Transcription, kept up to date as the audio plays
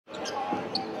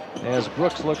as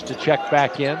Brooks looks to check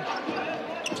back in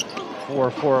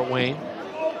for Fort Wayne.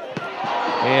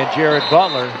 And Jared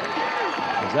Butler,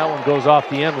 as that one goes off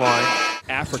the end line.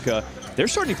 Africa, they're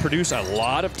starting to produce a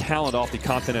lot of talent off the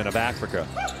continent of Africa.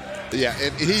 Yeah,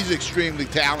 and he's extremely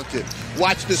talented.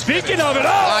 Watch this. Speaking finish. of it,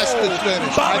 Watch this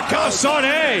finish. Babacar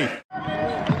Sané.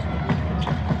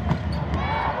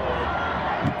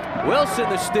 Wilson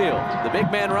the steal. The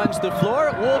big man runs the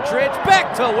floor. Wooldridge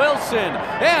back to Wilson.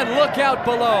 And look out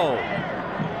below.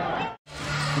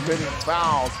 Committing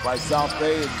fouls by South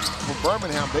Bay. And for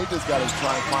Birmingham, they just got to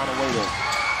try and find a way to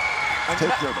take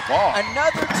care of the ball.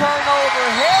 Another turnover.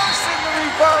 Harrison the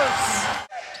reverse.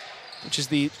 Which is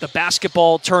the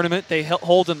basketball tournament they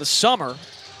hold in the summer.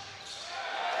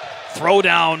 Throw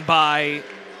down by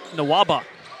Nawaba.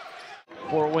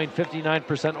 Fort Wayne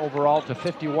 59% overall to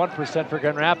 51% for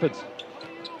Grand Rapids.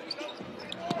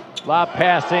 Lob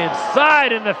pass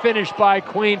inside and the finish by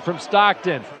Queen from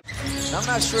Stockton. I'm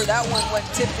not sure that one went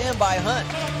tipped in by Hunt.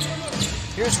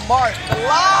 Here's Martin. The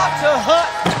lob to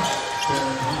Hunt.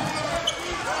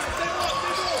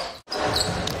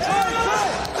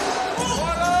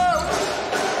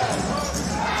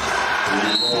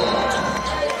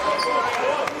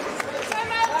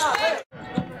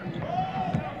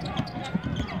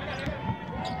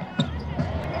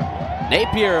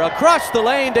 Napier across the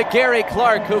lane to Gary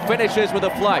Clark, who finishes with a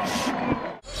flush.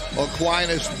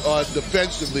 Aquinas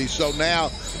defensively, so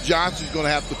now Johnson's going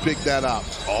to have to pick that up.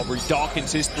 Aubrey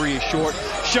Dawkins, his three is short.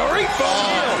 Sharif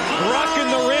O'Neal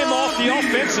rocking the rim off the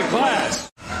offensive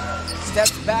glass.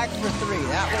 Steps back for three.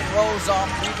 That one rolls off,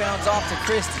 rebounds off to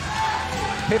Christie.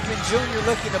 Pippen Jr.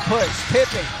 looking to push.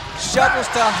 Pippen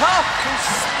shovels to Huff, who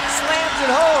slams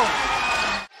it home.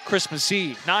 Christmas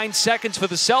Eve. 9 seconds for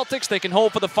the Celtics. They can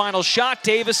hold for the final shot.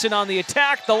 Davison on the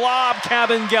attack. The lob,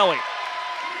 Cabangeli.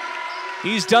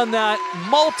 He's done that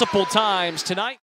multiple times tonight.